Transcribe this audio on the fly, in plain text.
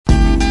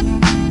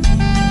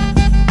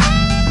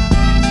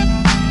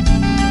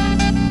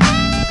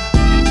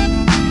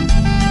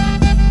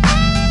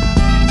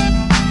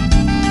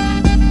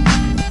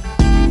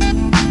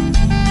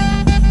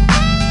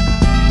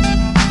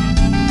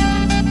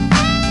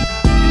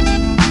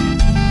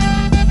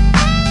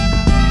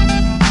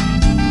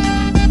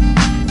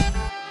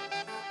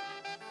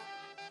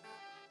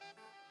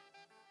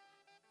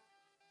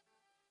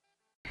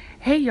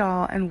Hey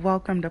y'all, and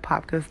welcome to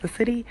Pop Goes the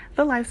City,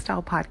 the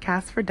lifestyle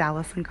podcast for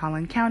Dallas and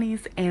Collin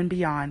counties and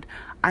beyond.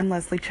 I'm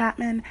Leslie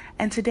Chapman,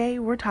 and today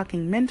we're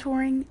talking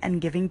mentoring and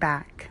giving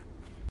back.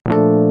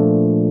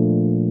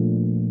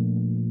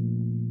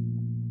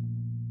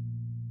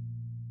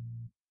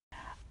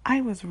 I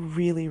was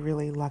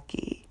really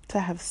lucky to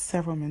have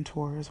several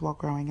mentors while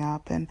growing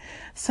up, and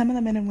some of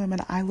the men and women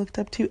I looked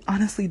up to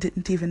honestly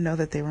didn't even know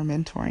that they were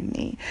mentoring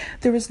me.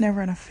 There was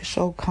never an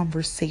official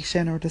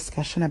conversation or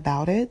discussion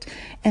about it,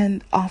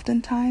 and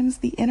oftentimes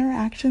the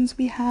interactions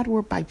we had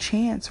were by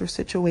chance or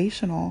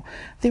situational.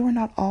 They were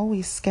not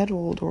always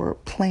scheduled or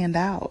planned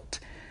out.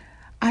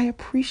 I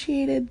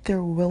appreciated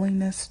their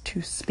willingness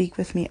to speak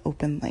with me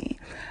openly,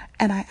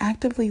 and I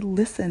actively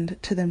listened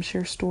to them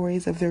share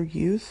stories of their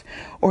youth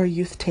or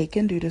youth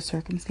taken due to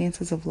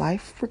circumstances of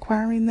life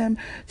requiring them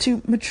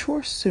to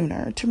mature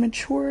sooner,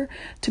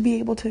 to be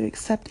able to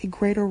accept a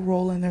greater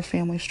role in their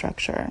family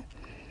structure.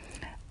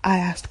 I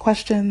asked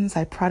questions,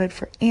 I prodded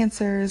for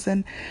answers,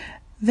 and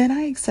then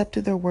I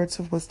accepted their words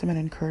of wisdom and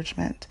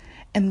encouragement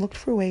and looked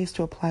for ways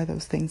to apply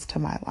those things to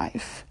my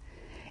life.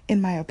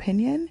 In my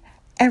opinion,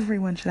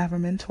 everyone should have a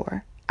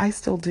mentor. I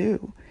still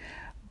do.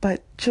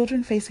 But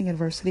children facing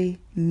adversity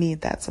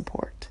need that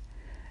support.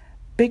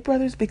 Big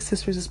Brothers Big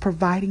Sisters is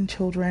providing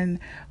children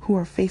who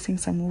are facing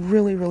some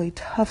really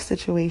tough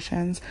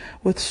situations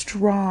with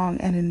strong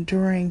and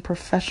enduring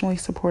professionally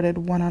supported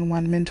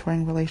one-on-one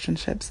mentoring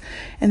relationships.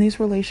 And these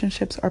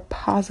relationships are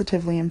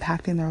positively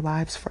impacting their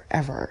lives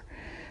forever.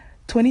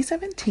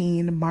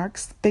 2017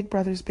 marks Big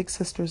Brothers Big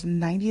Sisters'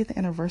 90th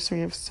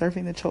anniversary of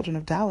serving the children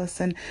of Dallas,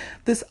 and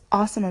this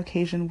awesome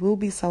occasion will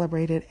be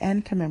celebrated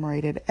and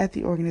commemorated at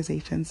the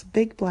organization's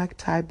Big Black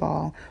Tie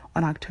Ball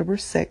on October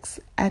 6th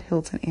at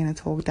Hilton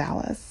Anatole,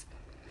 Dallas.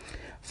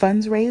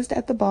 Funds raised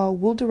at the ball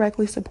will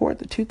directly support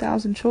the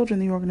 2,000 children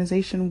the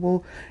organization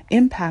will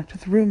impact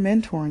through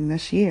mentoring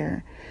this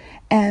year.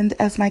 And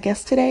as my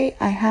guest today,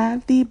 I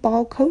have the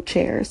ball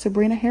co-chair,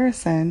 Sabrina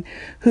Harrison,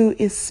 who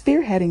is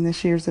spearheading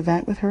this year's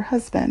event with her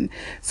husband.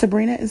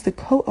 Sabrina is the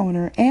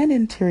co-owner and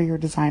interior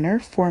designer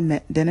for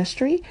Mint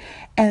Dentistry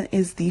and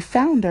is the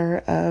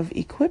founder of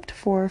Equipped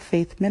for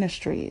Faith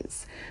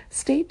Ministries.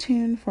 Stay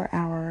tuned for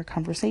our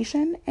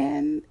conversation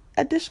and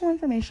additional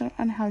information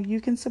on how you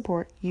can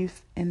support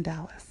youth in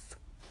Dallas.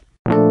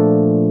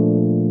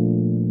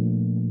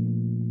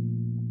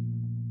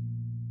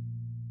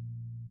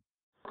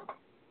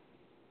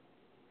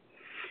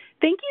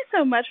 Thank you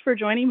so much for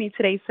joining me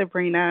today,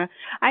 Sabrina.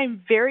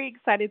 I'm very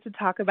excited to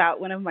talk about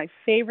one of my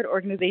favorite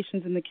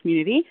organizations in the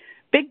community,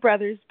 Big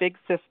Brothers Big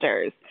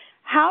Sisters.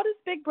 How does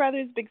Big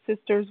Brothers Big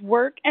Sisters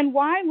work, and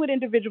why would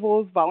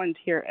individuals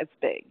volunteer as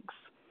Bigs?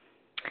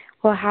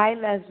 Well, hi,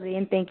 Leslie,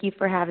 and thank you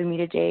for having me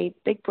today.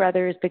 Big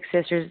Brothers Big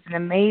Sisters is an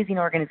amazing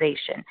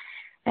organization,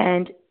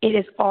 and it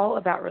is all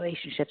about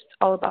relationships. It's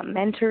all about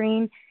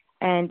mentoring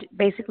and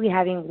basically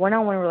having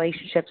one-on-one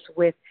relationships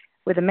with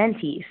a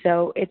mentee.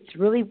 So it's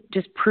really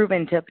just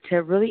proven to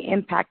really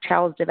impact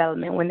child's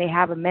development when they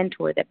have a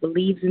mentor that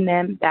believes in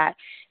them, that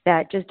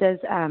just does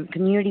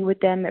community with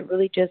them, that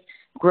really just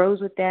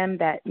grows with them,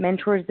 that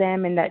mentors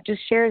them, and that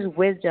just shares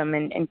wisdom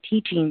and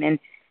teaching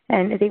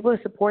and is able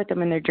to support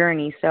them in their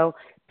journey. So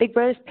Big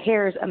Brothers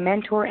pairs a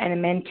mentor and a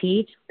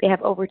mentee. They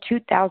have over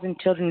 2,000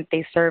 children that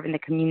they serve in the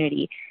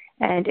community.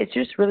 And it's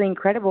just really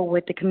incredible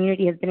what the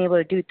community has been able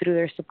to do through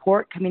their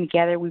support coming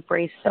together. We've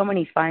raised so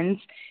many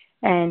funds,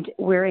 and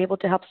we're able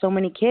to help so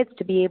many kids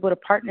to be able to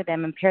partner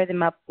them and pair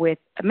them up with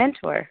a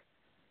mentor.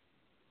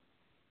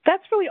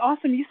 That's really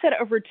awesome. You said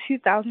over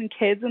 2,000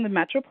 kids in the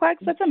Metroplex.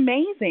 That's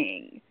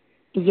amazing.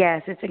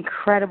 Yes, it's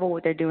incredible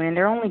what they're doing, and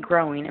they're only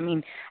growing. I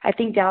mean, I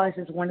think Dallas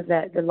is one of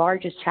the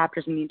largest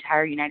chapters in the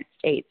entire United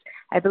States.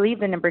 I believe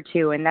they're number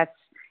 2, and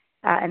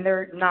and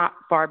they're not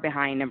far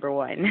behind number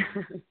 1.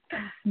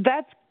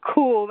 That's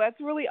cool. That's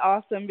really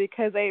awesome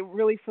because I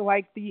really feel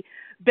like the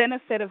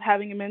benefit of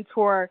having a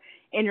mentor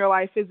in your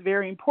life is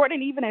very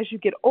important, even as you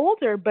get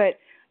older. But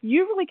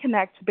you really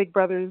connect to Big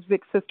Brothers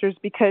Big Sisters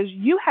because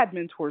you had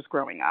mentors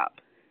growing up.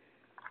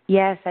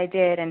 Yes, I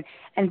did.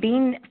 And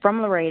being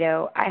from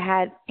Laredo, I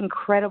had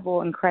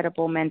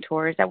incredible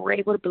mentors that were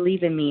able to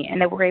believe in me and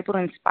that were able to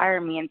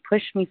inspire me and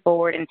push me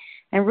forward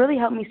and really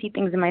help me see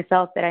things in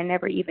myself that I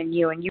never even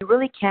knew. And you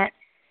really can't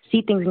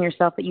see things in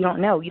yourself that you don't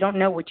know. You don't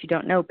know what you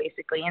don't know,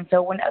 basically. And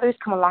so when others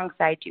come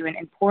alongside you and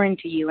pour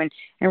into you and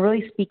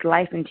really speak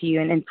life into you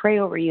and pray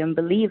over you and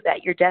believe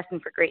that you're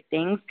destined for great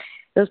things,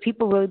 those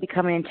people really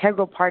become an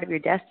integral part of your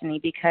destiny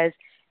because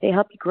they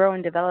help you grow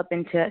and develop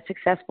into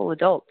successful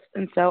adults.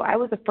 And so I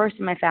was the first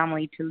in my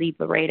family to leave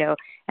Laredo.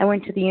 I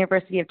went to the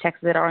University of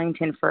Texas at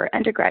Arlington for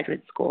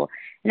undergraduate school.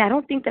 And I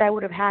don't think that I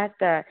would have had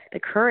the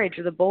courage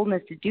or the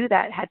boldness to do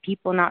that had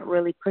people not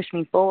really pushed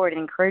me forward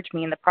and encouraged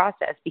me in the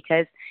process,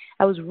 because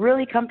I was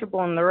really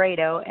comfortable in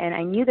Laredo and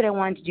I knew that I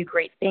wanted to do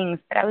great things,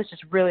 but I was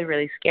just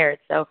really scared.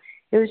 So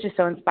it was just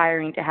so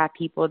inspiring to have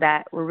people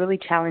that were really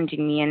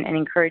challenging me and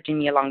encouraging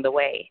me along the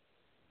way.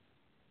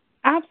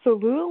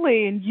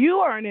 Absolutely. And you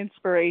are an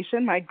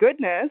inspiration. My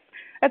goodness.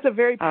 That's a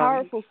very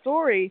powerful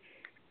story.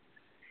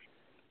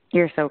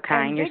 You're so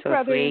kind. And You're Big so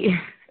Brothers, sweet.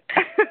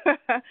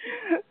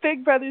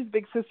 Big Brothers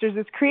Big Sisters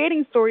is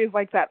creating stories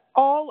like that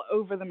all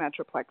over the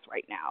Metroplex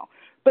right now.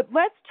 But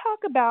let's talk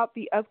about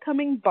the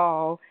upcoming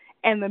ball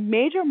and the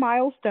major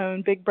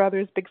milestone Big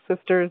Brothers Big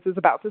Sisters is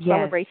about to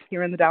celebrate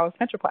here in the Dallas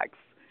Metroplex.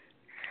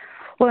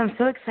 Well, I'm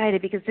so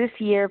excited because this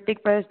year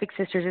Big Brothers Big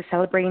Sisters is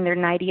celebrating their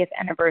 90th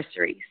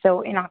anniversary.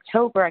 So in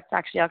October, it's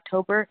actually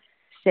October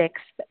 6th,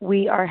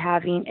 we are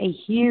having a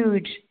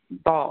huge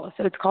ball.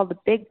 So it's called the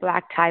Big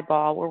Black Tie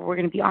Ball, where we're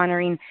going to be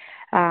honoring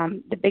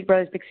the Big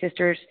Brothers Big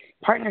Sisters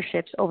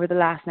partnerships over the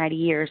last 90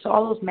 years. So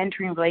all those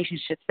mentoring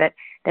relationships that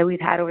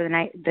we've had over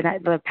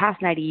the past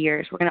 90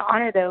 years, we're going to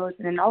honor those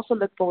and then also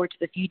look forward to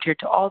the future,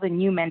 to all the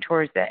new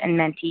mentors and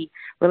mentee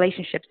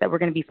relationships that we're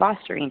going to be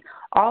fostering.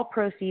 All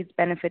proceeds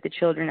benefit the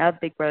children of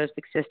Big Brothers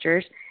Big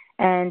Sisters.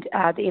 And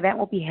the event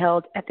will be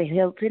held at the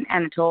Hilton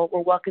Anatole.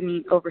 We're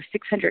welcoming over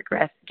 600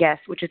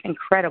 guests, which is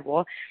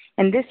incredible.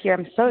 And this year,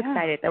 I'm so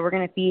excited that we're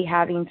going to be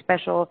having a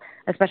special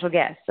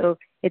guest. So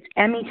it's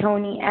Emmy,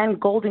 Tony, and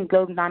Golden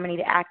Globe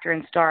nominated actor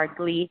and star of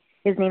Glee.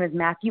 His name is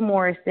Matthew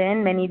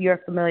Morrison. Many of you are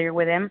familiar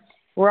with him.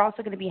 We're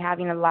also going to be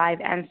having a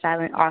live and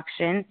silent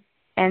auction.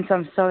 And so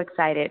I'm so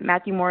excited.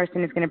 Matthew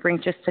Morrison is going to bring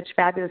just such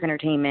fabulous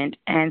entertainment,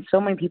 and so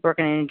many people are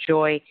going to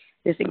enjoy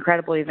this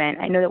incredible event.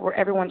 I know that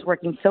everyone's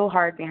working so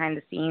hard behind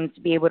the scenes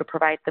to be able to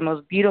provide the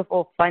most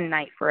beautiful, fun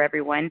night for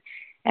everyone.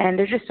 And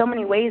there's just so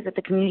many ways that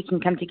the community can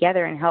come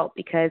together and help,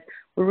 because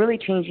we're really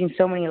changing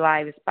so many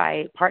lives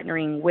by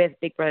partnering with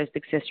Big Brothers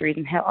Big Sisters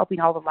and helping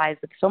all the lives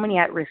of so many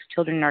at-risk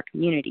children in our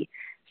community.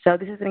 So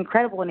this is an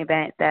incredible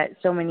event that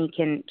so many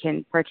can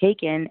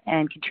partake in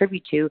and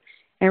contribute to,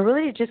 and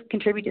really just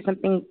contribute to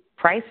something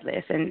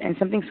priceless and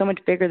something so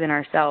much bigger than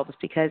ourselves,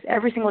 because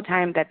every single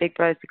time that Big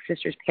Brothers Big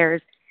Sisters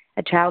pairs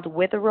a child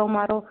with a role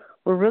model,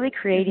 we're really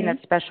creating that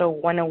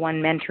special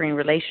one-on-one mentoring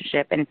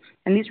relationship. And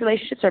these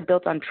relationships are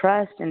built on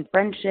trust and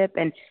friendship,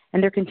 and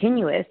they're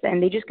continuous,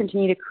 and they just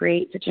continue to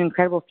create such an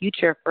incredible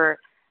future for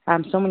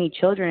so many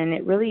children, and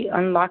it really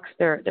unlocks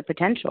their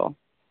potential.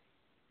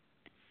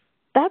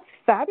 That's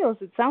fabulous.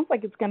 It sounds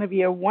like it's going to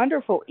be a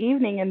wonderful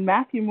evening. And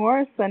Matthew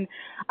Morrison,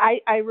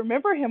 I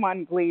remember him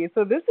on Glee,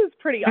 so this is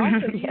pretty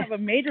awesome. You have a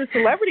major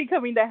celebrity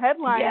coming to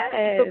headline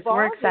the ball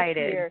we're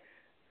excited. This year.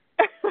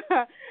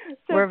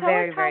 So we're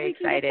very, very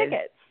excited.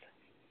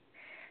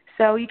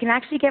 So you can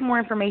actually get more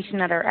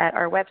information at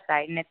our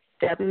website, and it's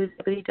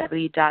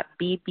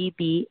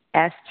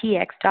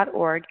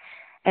www.bbbstx.org.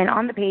 And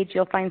on the page,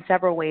 you'll find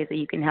several ways that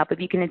you can help.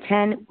 If you can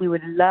attend, we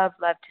would love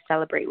to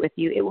celebrate with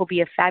you. It will be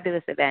a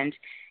fabulous event.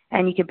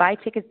 And you can buy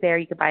tickets there.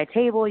 You can buy a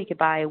table. You can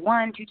buy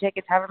 1, 2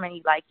 tickets, however many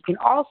you like. You can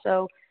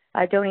also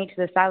donate to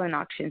the silent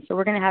auction. So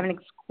we're going to have an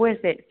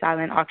exquisite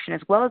silent auction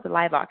as well as a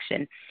live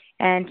auction.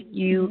 And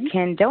you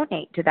can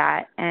donate to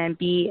that and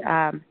be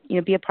a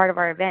part of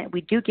our event. We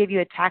do give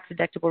you a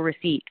tax-deductible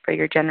receipt for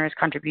your generous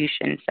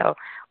contribution. So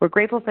we're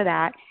grateful for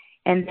that.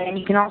 And then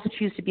you can also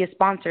choose to be a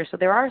sponsor. So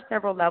there are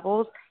several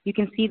levels. You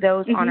can see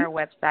those on our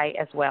website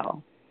as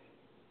well.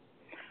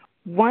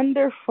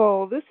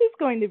 Wonderful. This is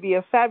going to be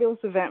a fabulous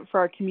event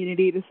for our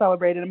community to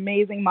celebrate an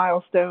amazing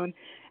milestone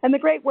and the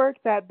great work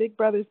that Big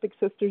Brothers Big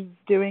Sisters is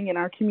doing in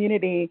our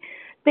community.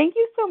 Thank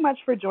you so much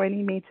for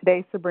joining me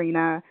today,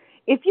 Sabrina.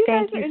 If you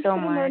guys are interested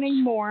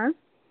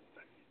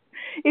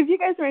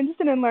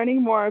in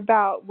learning more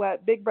about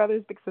what Big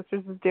Brothers Big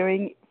Sisters is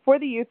doing for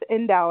the youth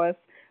in Dallas,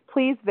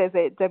 please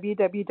visit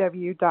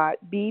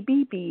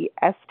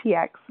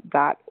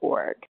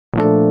www.bbbstx.org.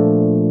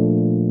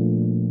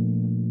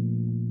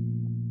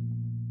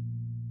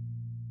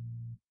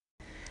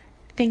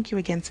 Thank you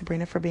again,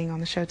 Sabrina, for being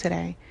on the show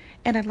today.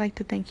 And I'd like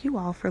to thank you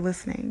all for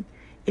listening.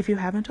 If you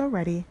haven't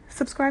already,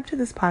 subscribe to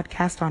this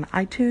podcast on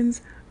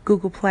iTunes,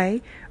 Google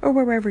Play, or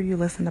wherever you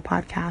listen to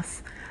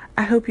podcasts.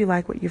 I hope you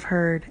like what you've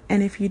heard,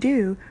 and if you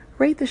do,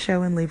 rate the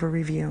show and leave a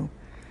review.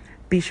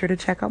 Be sure to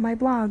check out my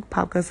blog,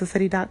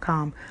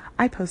 popgoesthecity.com.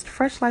 I post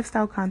fresh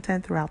lifestyle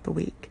content throughout the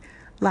week.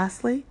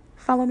 Lastly,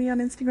 follow me on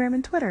Instagram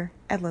and Twitter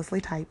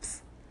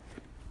 @LeslieTypes.